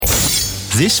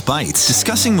This Bites,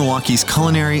 discussing Milwaukee's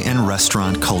culinary and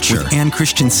restaurant culture. With Ann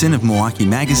Christensen of Milwaukee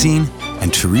Magazine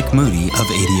and Tariq Moody of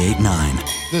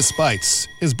 88.9. This Bites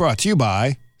is brought to you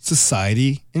by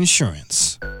Society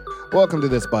Insurance. Welcome to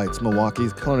This Bites,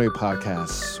 Milwaukee's culinary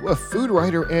podcast, with food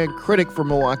writer and critic for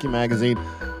Milwaukee Magazine,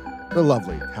 the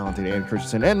lovely, talented Ann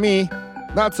Christensen, and me,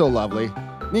 not so lovely,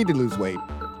 need to lose weight,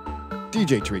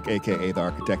 DJ Tariq, a.k.a. The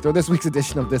Architect. On this week's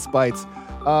edition of This Bites,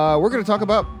 we're going to talk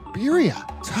about birria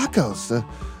tacos,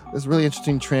 this really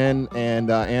interesting trend,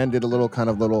 and Ann did a little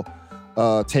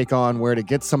take on where to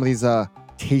get some of these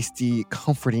tasty,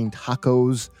 comforting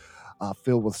tacos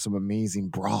filled with some amazing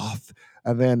broth.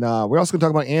 And then we're also going to talk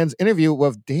about Ann's interview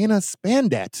with Dana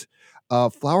Spandet,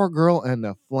 Flour Girl and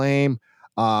the Flame,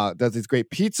 does these great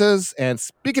pizzas. And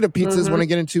speaking of pizzas, when I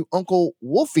get into Uncle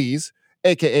Wolfie's,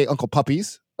 a.k.a. Uncle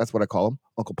Puppies, that's what I call them,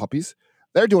 Uncle Puppies.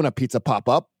 They're doing a pizza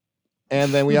pop-up.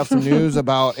 And then we have some news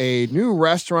about a new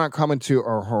restaurant coming to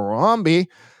Harambee.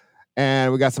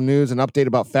 And we got some news and update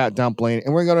about Fat Dumpling.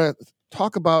 And we're going to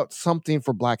talk about something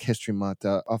for Black History Month,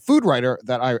 a food writer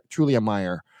that I truly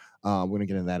admire. We're going to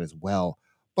get into that as well.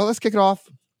 But let's kick it off.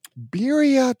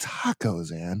 Birria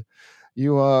tacos, Ann.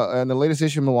 You, in the latest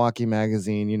issue of Milwaukee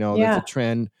Magazine, there's a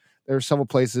trend. There's several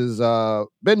places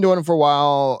been doing it for a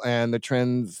while, and the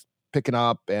trend's picking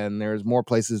up, and there's more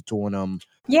places doing them.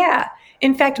 Yeah.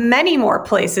 In fact, many more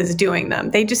places doing them.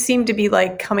 They just seem to be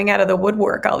like coming out of the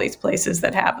woodwork, all these places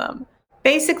that have them.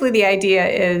 Basically, the idea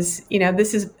is,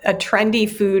 this is a trendy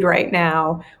food right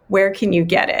now. Where can you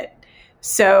get it?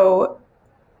 So,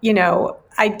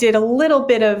 I did a little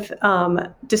bit of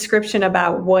description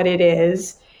about what it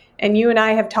is. And you and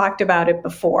I have talked about it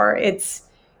before. It's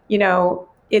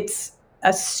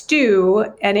a stew,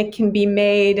 and it can be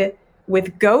made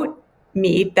with goat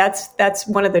meat. That's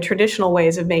one of the traditional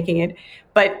ways of making it.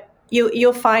 But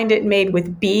you'll find it made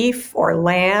with beef or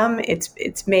lamb.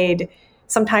 It's made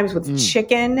sometimes with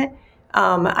chicken.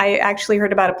 I actually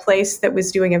heard about a place that was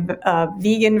doing a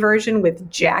vegan version with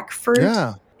jackfruit.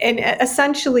 Yeah. And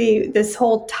essentially, this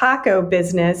whole taco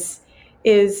business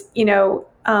is, the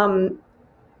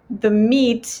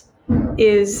meat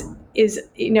is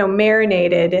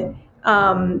marinated,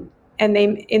 and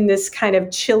they in this kind of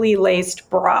chili laced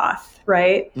broth,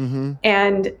 right? Mm-hmm.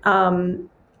 And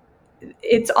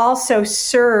it's also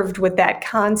served with that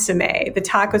consomme. The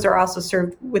tacos are also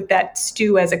served with that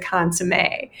stew as a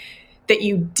consomme that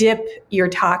you dip your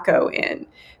taco in.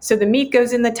 So the meat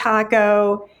goes in the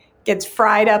taco, gets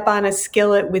fried up on a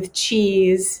skillet with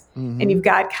cheese, and you've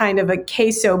got kind of a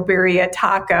queso birria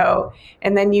taco,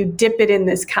 and then you dip it in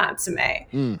this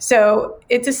consomme. So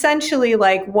it's essentially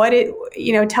like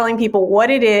telling people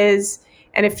what it is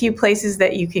and a few places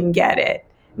that you can get it.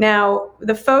 Now,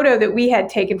 the photo that we had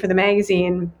taken for the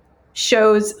magazine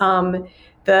shows the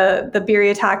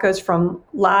birria tacos from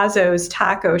Lazo's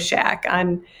Taco Shack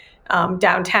on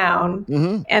downtown.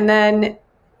 Mm-hmm. And then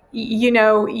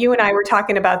you and I were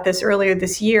talking about this earlier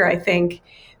this year, I think,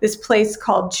 this place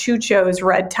called Chucho's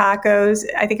Red Tacos.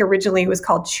 I think originally it was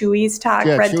called Chewy's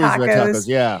Red Tacos.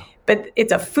 Yeah. But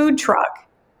it's a food truck.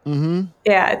 Mm-hmm.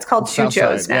 Yeah, it's called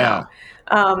Chucho's now.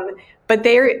 Yeah. But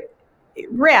they're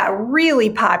really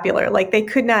popular. Like, they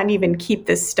could not even keep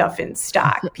this stuff in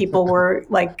stock. People were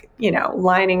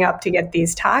lining up to get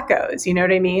these tacos. You know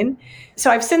what I mean? So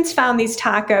I've since found these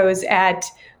tacos at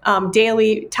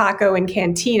Daily Taco and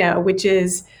Cantina, which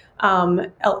is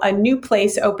a new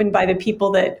place opened by the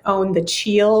people that own the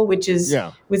Cheel, which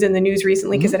was in the news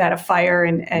recently because it had a fire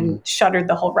and shuttered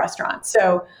the whole restaurant.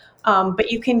 So,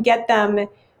 but you can get them,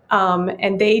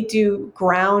 and they do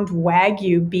ground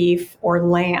Wagyu beef or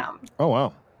lamb. Oh,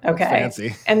 wow. Okay.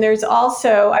 Fancy. And I've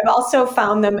also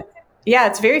found them. Yeah,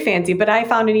 it's very fancy, but I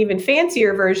found an even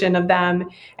fancier version of them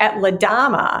at La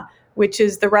Dama, which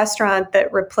is the restaurant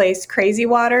that replaced Crazy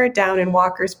Water down in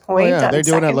Walker's Point on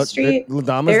 2nd Street.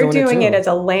 They're doing it as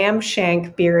a lamb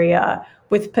shank birria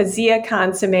with pasilla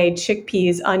consomme,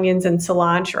 chickpeas, onions, and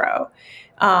cilantro.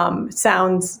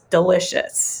 Sounds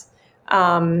delicious.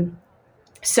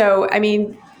 So, I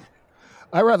mean,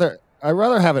 I rather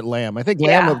have it lamb. I think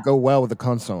lamb would go well with the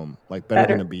consomme,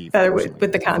 better than a beef. Better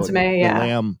with the consomme, the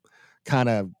lamb kind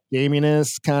of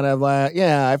gaminess,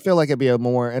 I feel like it'd be a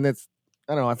more, and it's,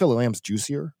 I don't know, I feel the lamb's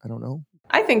juicier. I don't know.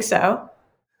 I think so.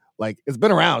 It's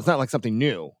been around. It's not like something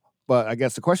new. But I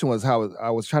guess the question was how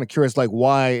I was trying to curious,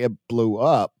 why it blew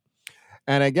up.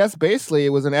 And I guess basically it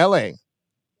was in L.A.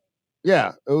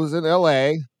 Yeah, it was in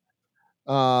L.A.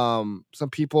 Some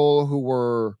people who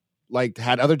were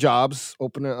had other jobs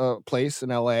open a place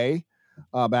in L.A.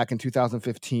 Back in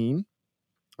 2015.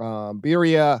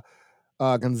 Birria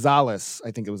Gonzalez,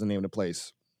 I think it was the name of the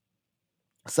place.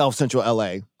 South Central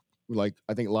LA. Like,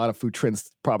 I think a lot of food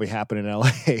trends probably happen in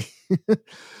LA.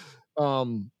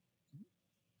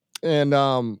 And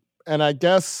I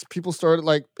guess people started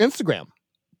like Instagram.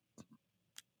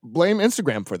 Blame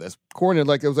Instagram for this. According to,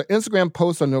 like, it was an Instagram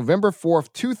post on November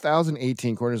 4th,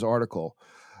 2018, according to this article,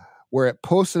 where it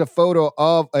posted a photo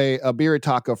of a birria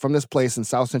taco from this place in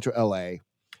South Central LA.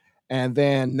 And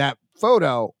then that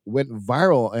photo went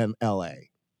viral in LA.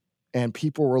 And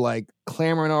people were like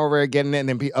clamoring over it, getting it. And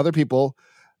then other people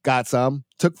got some,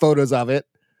 took photos of it.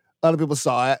 Other people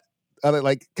saw it.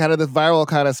 Like kind of this viral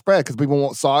kind of spread because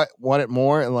people saw it, wanted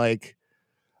more. And like,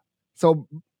 so.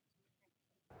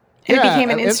 It became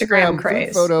an Instagram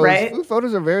craze, right? Food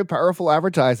photos are very powerful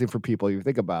advertising for people, if you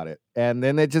think about it. And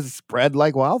then it just spread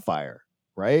like wildfire,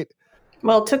 right?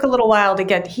 Well, it took a little while to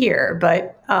get here,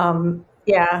 but that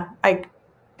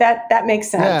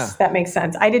makes sense. Yeah. That makes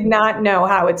sense. I did not know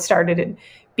how it started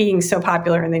being so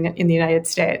popular in the United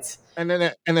States. And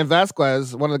then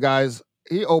Vasquez, one of the guys,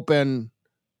 one of the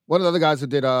other guys who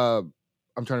did I'm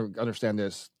trying to understand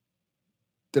this,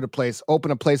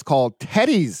 opened a place called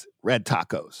Teddy's Red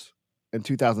Tacos in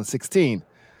 2016.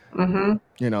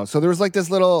 Mm-hmm. So there was like this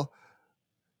little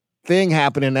thing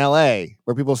happening in LA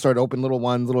where people started opening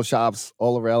little shops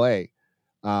all over LA.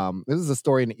 This is a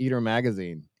story in Eater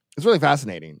magazine. It's really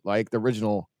fascinating, like the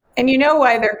original. And you know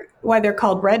why they're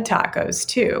called red tacos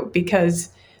too, because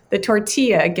the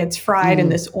tortilla gets fried in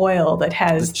this oil that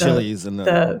has the chilies and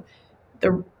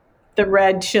the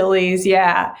red chilies,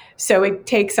 yeah. So it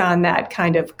takes on that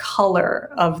kind of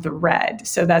color of the red.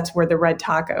 So that's where the red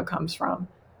taco comes from.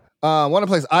 One of the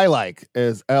places I like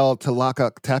is El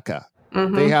Tlacoteca.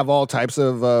 Mm-hmm. They have all types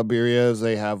of birrias.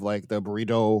 They have like the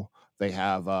burrito. They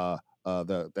have the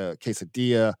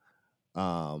quesadilla.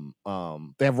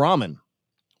 They have ramen,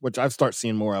 which I've started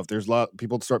seeing more of. There's a lot of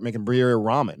people start making birria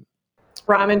ramen.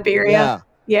 Ramen birria.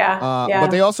 Yeah. But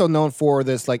they also known for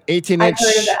this like 18-inch,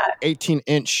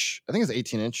 I think it's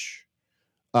 18-inch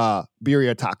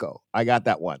birria taco. I got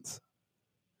that once.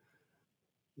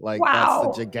 Like, wow.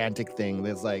 That's the gigantic thing.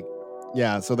 There's like,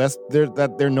 yeah. So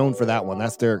they're known for that one.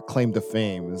 That's their claim to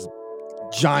fame, is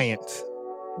giant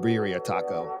birria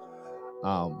taco.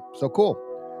 So cool.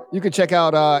 You can check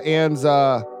out Ann's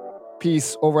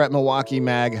piece over at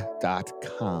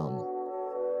MilwaukeeMag.com.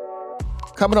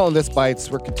 Coming on This Bites,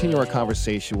 we're continuing our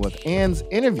conversation with Ann's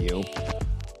interview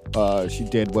she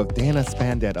did with Dana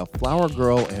Spandet of Flower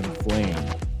Girl and Flame.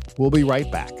 We'll be right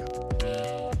back.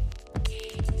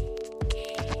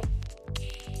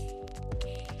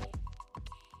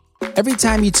 Every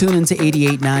time you tune into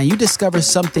 88.9, you discover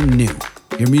something new.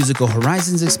 Your musical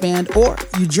horizons expand, or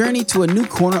you journey to a new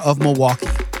corner of Milwaukee.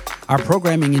 Our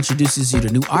programming introduces you to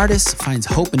new artists, finds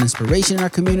hope and inspiration in our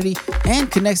community,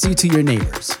 and connects you to your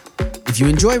neighbors. If you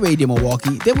enjoy Radio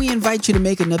Milwaukee, then we invite you to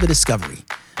make another discovery: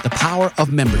 the power of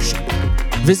membership.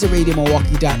 Visit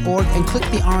RadioMilwaukee.org and click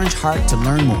the orange heart to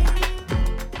learn more.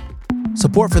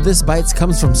 Support for This Bites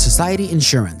comes from Society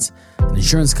Insurance, an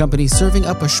insurance company serving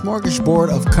up a smorgasbord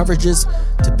of coverages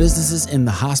to businesses in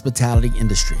the hospitality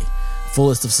industry. Full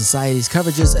list of Society's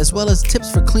coverages, as well as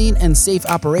tips for clean and safe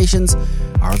operations,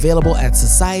 are available at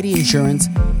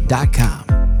societyinsurance.com.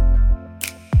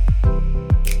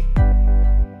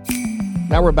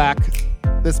 Now we're back.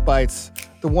 This Bites,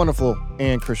 the wonderful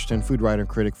Ann Christian, food writer and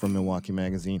critic from Milwaukee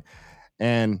Magazine,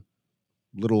 and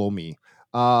little old me.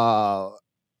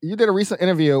 You did a recent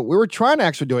interview. We were trying to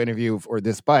actually do an interview for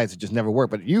This Bites. It just never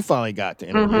worked, but you finally got to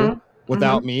interview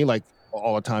without me. Like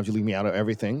all the times you leave me out of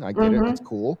everything. I get it. It's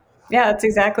cool. Yeah, that's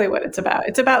exactly what it's about.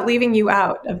 It's about leaving you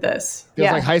out of this.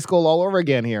 Feels like high school all over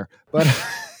again here. But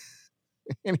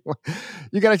anyway,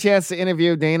 you got a chance to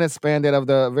interview Dana Spandet of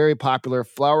the very popular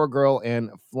Flower Girl and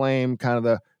Flame, kind of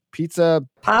the pizza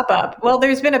pop-up. Well,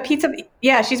 there's been a pizza.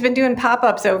 Yeah, she's been doing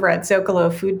pop-ups over at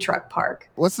Zocalo Food Truck Park.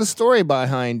 What's the story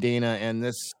behind Dana and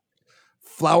this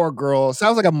Flower Girl? It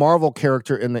sounds like a Marvel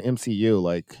character in the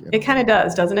MCU. It kind of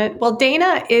does, doesn't it? Well,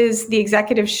 Dana is the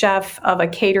executive chef of a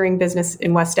catering business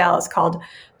in West Dallas called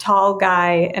Tall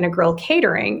Guy and a Grill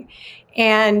Catering.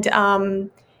 And,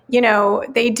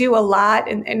 they do a lot,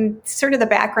 and sort of the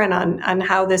background on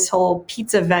how this whole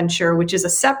pizza venture, which is a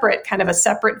separate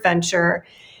venture,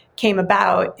 came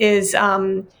about is,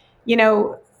 when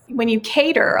you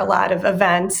cater a lot of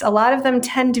events, a lot of them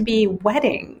tend to be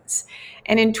weddings.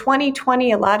 And in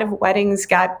 2020, a lot of weddings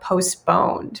got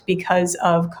postponed because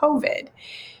of COVID.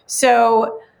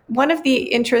 So one of the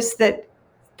interests that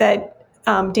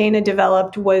Dana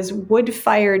developed was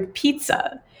wood-fired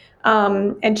pizza.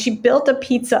 And she built a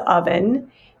pizza oven,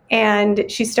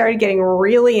 and she started getting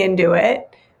really into it,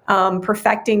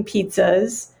 perfecting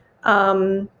pizzas.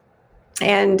 And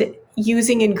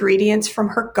using ingredients from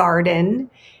her garden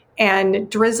and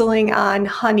drizzling on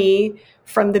honey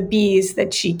from the bees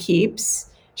that she keeps.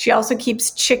 She also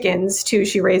keeps chickens too.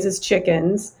 She raises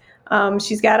chickens.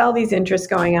 She's got all these interests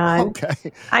going on.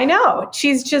 Okay. I know.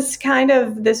 She's just kind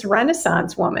of this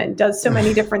Renaissance woman, does so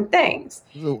many different things.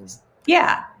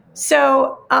 Yeah.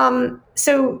 So,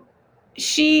 so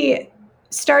she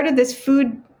started this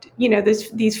food,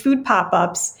 these food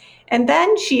pop-ups, and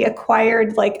then she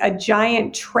acquired like a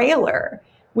giant trailer,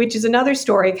 which is another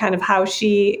story, kind of how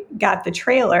she got the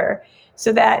trailer.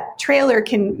 So that trailer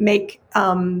can make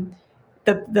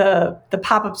the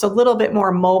pop-ups a little bit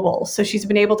more mobile. So she's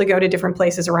been able to go to different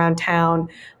places around town.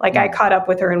 Like I caught up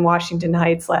with her in Washington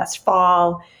Heights last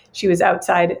fall. She was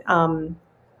outside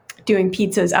doing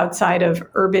pizzas outside of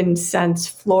Urban Sense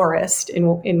Florist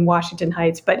in Washington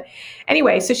Heights. But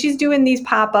anyway, so she's doing these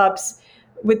pop-ups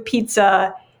with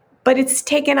pizza, but it's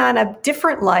taken on a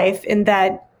different life in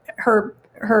that her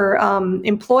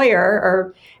employer,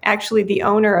 or actually the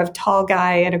owner of Tall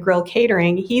Guy and a Grill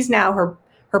Catering, he's now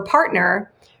her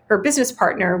partner, her business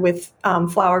partner with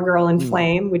Flower Girl and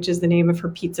Flame, which is the name of her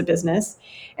pizza business.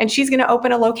 And she's going to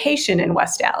open a location in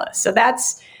West Dallas. So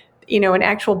that's, an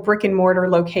actual brick and mortar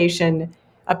location,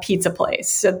 a pizza place.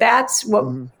 So that's what,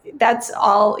 that's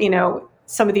all,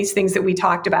 some of these things that we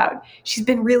talked about. She's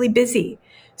been really busy.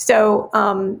 So,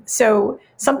 so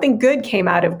something good came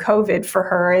out of COVID for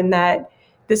her, in that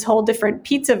this whole different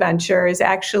pizza venture is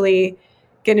actually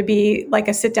going to be like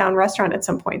a sit-down restaurant at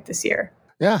some point this year.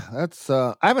 Yeah, that's.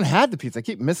 I haven't had the pizza. I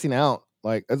keep missing out.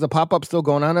 Like, is the pop-up still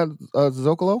going on at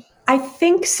Zocalo? I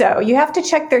think so. You have to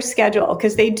check their schedule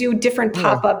because they do different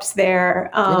pop-ups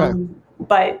there.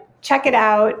 But check it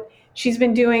out. She's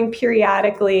been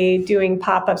periodically doing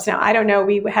pop-ups. Now, I don't know.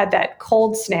 We had that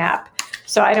cold snap,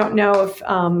 so I don't know if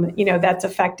that's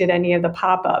affected any of the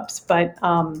pop-ups. But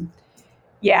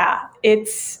yeah,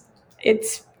 it's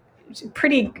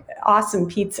pretty awesome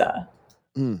pizza.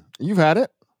 You've had it?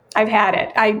 I've had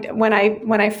it. When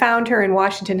I found her in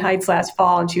Washington Heights last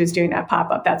fall and she was doing that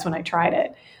pop-up, that's when I tried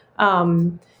it.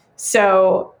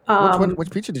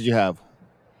 Which pizza did you have?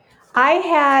 I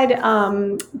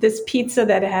had this pizza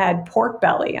that had pork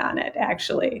belly on it,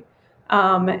 actually.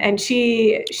 And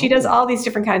she does all these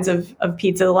different kinds of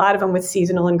pizza, a lot of them with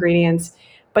seasonal ingredients.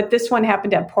 But this one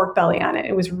happened to have pork belly on it.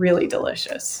 It was really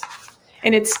delicious.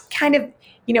 And it's kind of,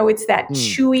 it's that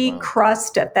chewy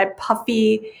crust, that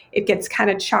puffy. It gets kind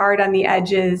of charred on the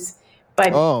edges.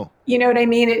 But you know what I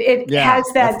mean? It has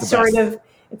that sort of,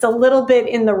 it's a little bit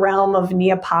in the realm of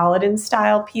Neapolitan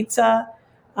style pizza.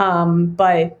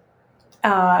 But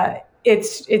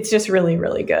it's just really,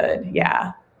 really good.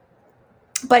 Yeah.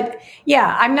 But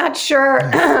yeah, I'm not sure.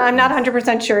 I'm not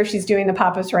 100% sure if she's doing the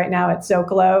pop-ups right now at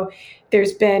Zocalo.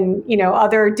 There's been,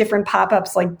 other different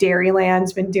pop-ups, like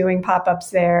Dairyland's been doing pop-ups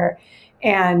there.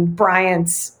 And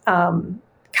Bryant's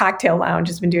Cocktail Lounge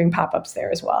has been doing pop-ups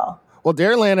there as well. Well,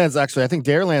 Dairyland's actually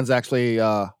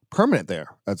permanent there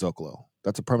at Zocalo.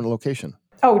 That's a permanent location.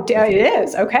 Oh, it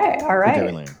is? Okay. All right.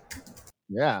 Dairyland.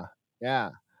 Yeah.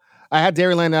 I had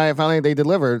Dairyland. They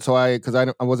delivered. Because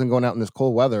I wasn't going out in this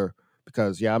cold weather,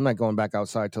 because I'm not going back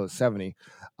outside till it's 70.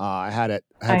 I had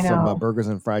some burgers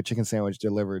and fried chicken sandwich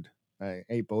delivered. I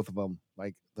ate both of them.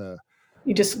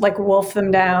 You just wolf them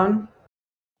down.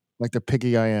 Like the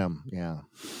piggy I am. Yeah.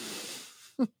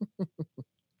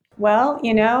 Well,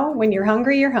 when you're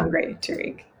hungry,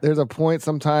 Tariq. There's a point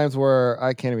sometimes where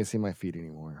I can't even see my feet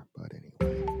anymore. But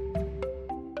anyway,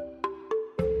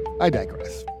 I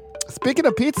digress. Speaking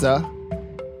of pizza,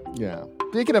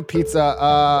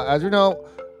 as you know,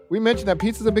 we mentioned that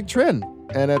pizza's a big trend,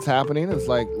 and it's happening. It's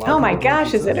like, oh my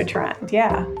gosh, is it a trend?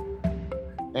 Yeah.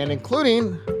 And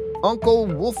including Uncle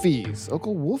Wolfie's.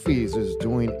 Uncle Wolfie's is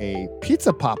doing a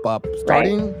pizza pop-up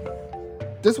starting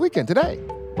this weekend, today.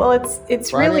 Well,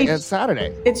 it's Friday really and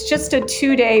Saturday. It's just a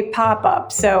 2-day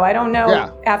pop-up, so I don't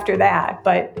know after that,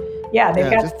 but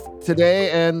they've got just today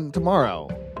and tomorrow.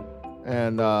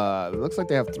 And it looks like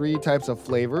they have 3 types of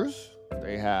flavors.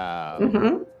 They have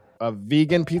a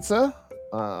vegan pizza,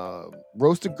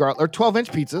 roasted garlic, or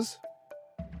 12-inch pizzas.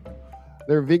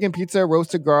 They're vegan pizza,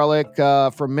 roasted garlic,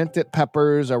 fermented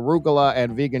peppers, arugula,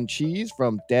 and vegan cheese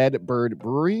from Dead Bird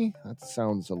Brewery. That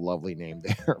sounds a lovely name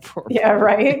there.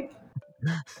 Right?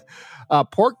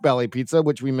 Pork belly pizza,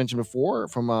 which we mentioned before,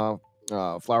 from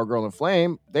Flower Girl and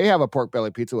Flame. They have a pork belly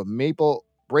pizza with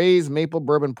braised maple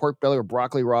bourbon pork belly with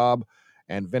broccoli rabe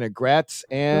and vinaigrettes,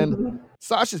 and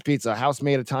sausage pizza,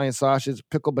 house-made Italian sausage,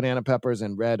 pickled banana peppers,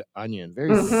 and red onion.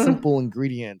 Very simple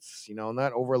ingredients,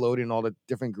 not overloading all the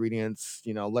different ingredients,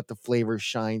 let the flavors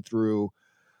shine through.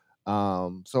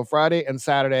 So Friday and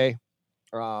Saturday,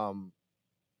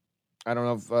 I don't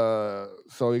know if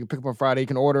so you can pick up on Friday. You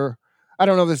can order. I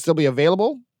don't know if this still be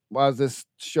available while this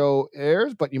show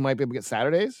airs, but you might be able to get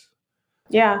Saturdays.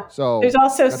 Yeah. So there's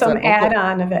also some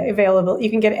add-on available. You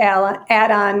can get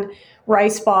add-on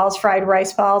rice balls, fried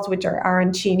rice balls, which are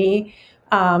arancini,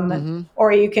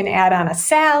 or you can add on a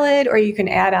salad, or you can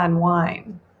add on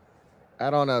wine.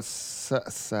 Add on a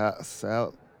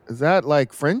salad. Is that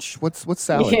like French? What's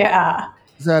salad? Yeah.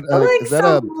 Is that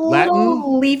a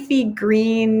Latin leafy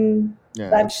green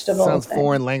vegetable? Sounds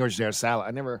foreign language there.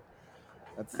 Salad.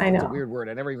 That's a weird word.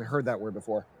 I never even heard that word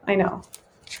before. I know.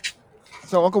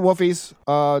 So Uncle Wolfie's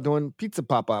doing pizza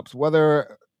pop-ups.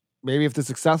 Whether maybe if they're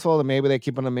successful, then maybe they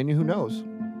keep on the menu. Who knows?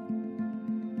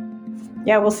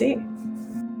 Yeah, we'll see.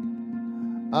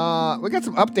 We got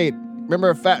some update.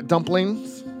 Remember Fat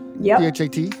Dumplings? Yep.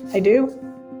 PHAT? I do.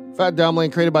 Fat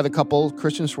Dumpling, created by the couple,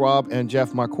 Christian Schwab and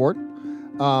Jeff Marquardt.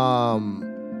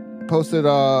 Posted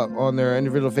on their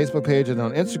individual Facebook page and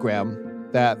on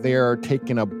Instagram that they're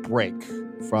taking a break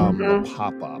from the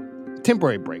pop-up.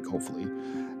 Temporary break, hopefully.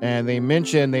 And they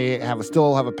mentioned they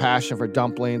still have a passion for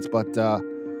dumplings, but,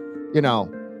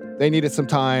 they needed some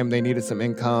time. They needed some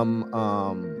income.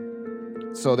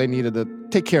 So they needed to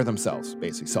take care of themselves,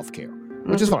 basically, self-care,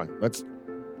 which is fine.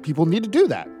 People need to do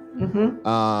that.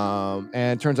 And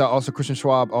it turns out also Christian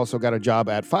Schwab also got a job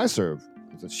at Fiserv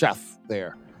as a chef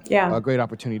there. Yeah. A great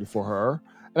opportunity for her.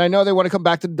 And I know they want to come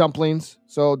back to the dumplings,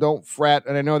 so don't fret.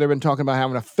 And I know they've been talking about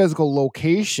having a physical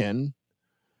location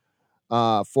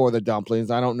for the dumplings.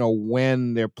 I don't know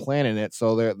when they're planning it,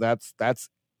 so that's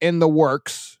in the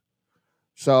works.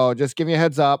 So just give you a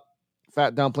heads up.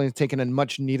 Fat Dumplings taking a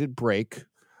much needed break.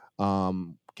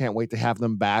 Can't wait to have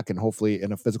them back and hopefully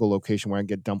in a physical location where I can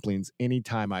get dumplings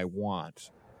anytime I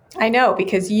want. I know,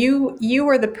 because you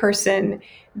were the person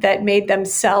that made them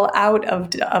sell out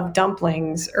of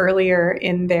dumplings earlier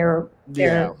in their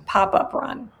pop-up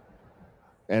run.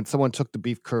 And someone took the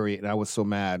beef curry and I was so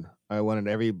mad. I wanted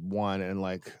every one and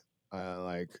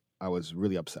I was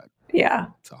really upset. Yeah.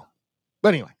 So,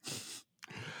 but anyway,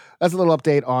 that's a little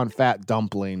update on Fat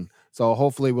Dumpling. So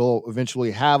hopefully we'll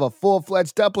eventually have a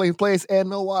full-fledged dumpling place in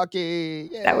Milwaukee.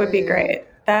 Yay. That would be great.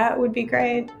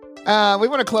 We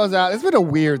want to close out. It's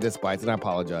been this Bites, and I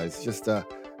apologize. Just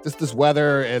this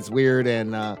weather, it's weird,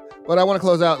 and but I want to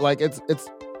close out like it's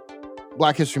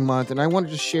Black History Month, and I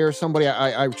wanted to share somebody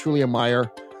I truly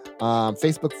admire,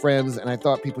 Facebook friends, and I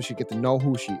thought people should get to know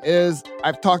who she is.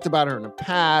 I've talked about her in the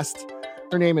past.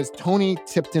 Her name is Toni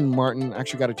Tipton Martin. I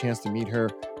actually got a chance to meet her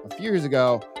a few years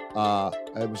ago.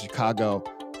 It was Chicago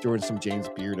during some James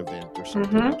Beard event or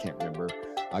something. I can't remember.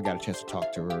 I got a chance to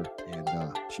talk to her, and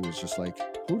she was just like,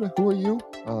 "Who are you?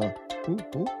 Who?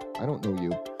 I don't know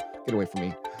you. Get away from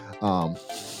me."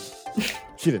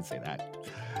 She didn't say that.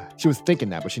 She was thinking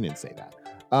that, but she didn't say that.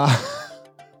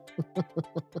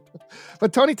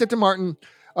 But Toni Tipton Martin,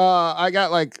 I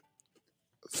got like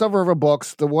several of her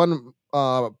books. The one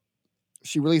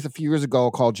she released a few years ago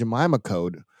called Jemima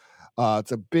Code.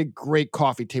 It's a big, great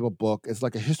coffee table book. It's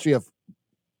like a history of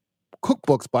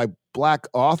cookbooks by Black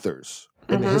authors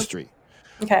in the history.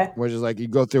 Okay. Which is like, you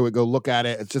go through it, go look at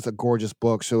it. It's just a gorgeous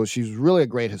book. So she's really a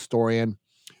great historian.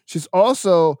 She's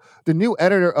also the new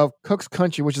editor of Cook's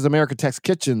Country, which is America Tex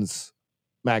Kitchen's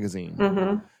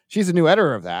magazine. She's the new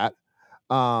editor of that,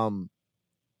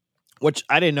 which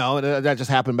I didn't know. That just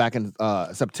happened back in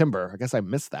September. I guess I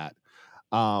missed that.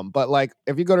 But like,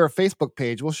 if you go to her Facebook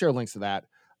page, we'll share links to that.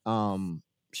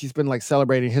 She's been like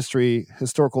celebrating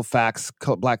historical facts,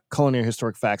 Black culinary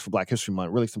historic facts for Black History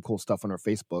Month. Really some cool stuff on her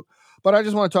Facebook. But I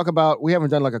just want to talk about, we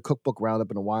haven't done like a cookbook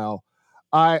roundup in a while.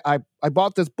 I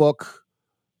bought this book.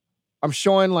 I'm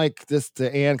showing like this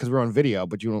to Anne because we're on video,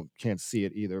 but can't see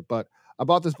it either. But I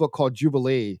bought this book called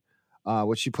Jubilee,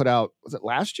 which she put out, was it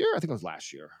last year? I think it was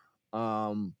last year.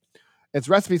 It's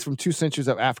recipes from 2 centuries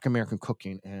of African-American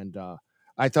cooking. And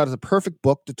I thought it was a perfect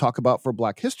book to talk about for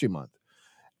Black History Month.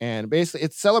 And basically,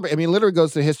 it literally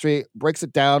goes to history, breaks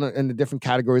it down into different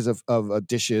categories of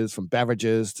dishes, from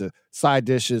beverages to side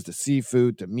dishes to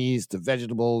seafood to meats to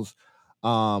vegetables,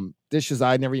 dishes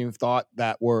I never even thought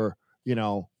that were,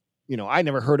 I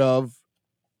never heard of.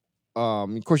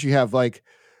 Of course, you have like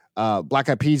Black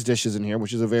Eyed Peas dishes in here,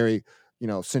 which is a very,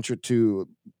 centric to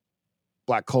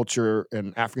Black culture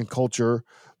and African culture.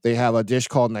 They have a dish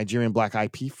called Nigerian Black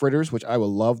Eyed Pea fritters, which I would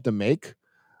love to make.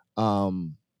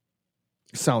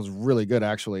 Sounds really good,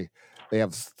 actually. They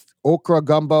have okra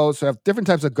gumbo, so they have different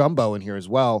types of gumbo in here as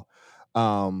well.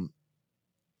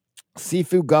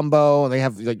 Seafood gumbo, and they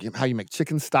have like how you make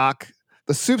chicken stock.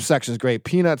 The soup section is great.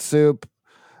 Peanut soup.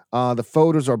 The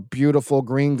photos are beautiful.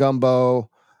 Green gumbo,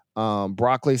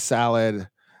 broccoli salad.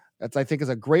 I think is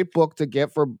a great book to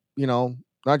get for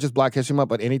not just Black History Month,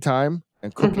 but anytime,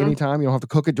 and cook anytime. You don't have to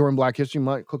cook it during Black History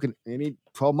Month. Cook it any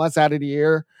 12 months out of the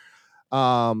year.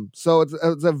 So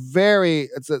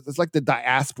it's like the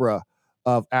diaspora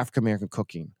of African American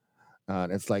cooking.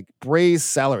 It's like braised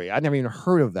celery. I never even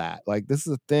heard of that. Like, this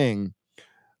is a thing,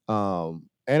 and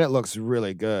it looks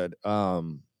really good.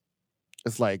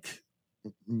 It's like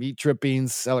meat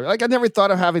drippings, celery. Like, I never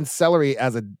thought of having celery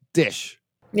as a dish.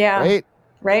 Yeah.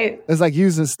 Right. It's like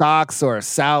using stocks or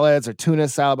salads or tuna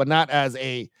salad, but not as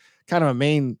a kind of a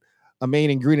main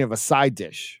ingredient of a side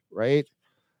dish, right?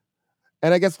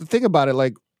 And I guess the thing about it,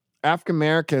 like, African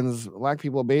Americans, Black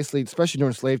people, basically, especially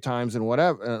during slave times and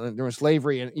whatever, during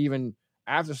slavery and even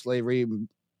after slavery,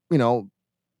 they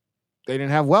didn't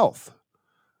have wealth.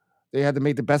 They had to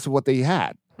make the best of what they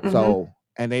had. So,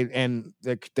 and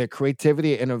their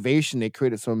creativity and innovation, they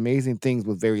created some amazing things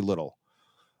with very little.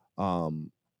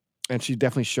 And she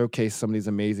definitely showcased some of these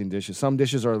amazing dishes. Some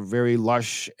dishes are very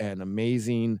lush and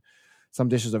amazing. Some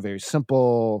dishes are very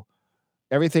simple.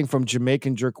 Everything from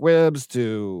Jamaican jerk ribs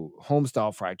to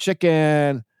home-style fried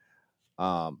chicken.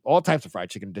 All types of fried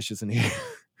chicken dishes in here.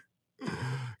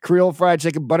 Creole fried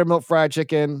chicken, buttermilk fried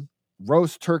chicken,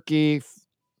 roast turkey,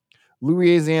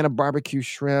 Louisiana barbecue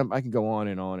shrimp. I can go on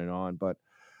and on and on, but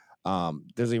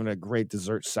there's even a great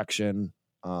dessert section.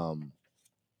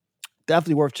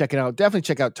 Definitely worth checking out. Definitely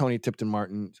check out Toni Tipton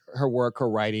Martin, her work, her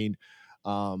writing.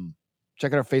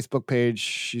 Check out her Facebook page.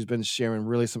 She's been sharing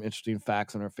really some interesting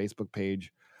facts on her Facebook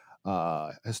page,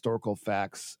 historical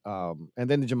facts. And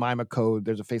then the Jemima Code,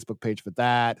 there's a Facebook page for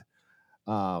that.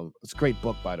 It's a great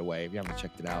book, by the way, if you haven't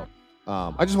checked it out.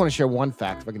 I just want to share one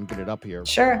fact, if I can get it up here.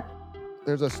 Sure.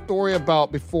 There's a story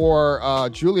about before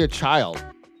Julia Child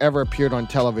ever appeared on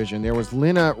television. There was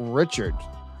Lena Richards,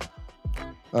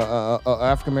 an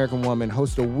African-American woman,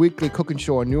 hosted a weekly cooking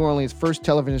show on New Orleans' first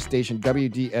television station,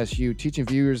 WDSU, teaching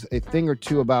viewers a thing or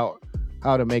two about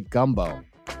how to make gumbo.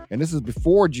 And this is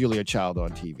before Julia Child on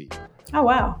TV. Oh,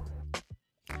 wow.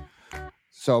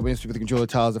 So many people think Julia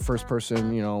Child is the first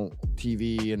person,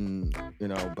 TV, and,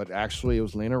 but actually it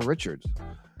was Lena Richards.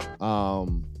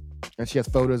 And she has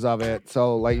photos of it.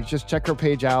 So, like, just check her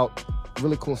page out.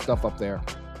 Really cool stuff up there.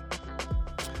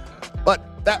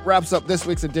 But that wraps up this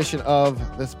week's edition of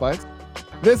This Bites.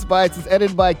 This Bites is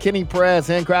edited by Kenny Perez.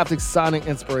 Handcrafted sonic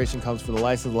inspiration comes from the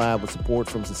License Lab with support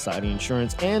from Society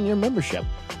Insurance and your membership.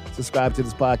 Subscribe to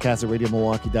this podcast at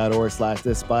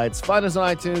radiomilwaukee.org/thisbites. Find us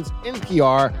on iTunes,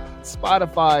 NPR,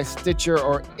 Spotify, Stitcher,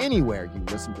 or anywhere you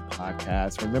listen to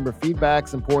podcasts. Remember,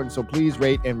 feedback's important, so please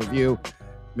rate and review.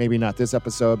 Maybe not this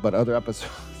episode, but other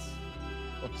episodes.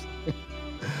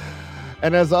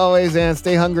 And as always, Ann,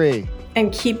 stay hungry.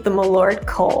 And keep the Malort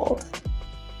cold.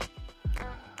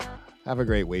 Have a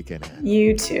great weekend, Ann.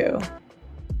 You too.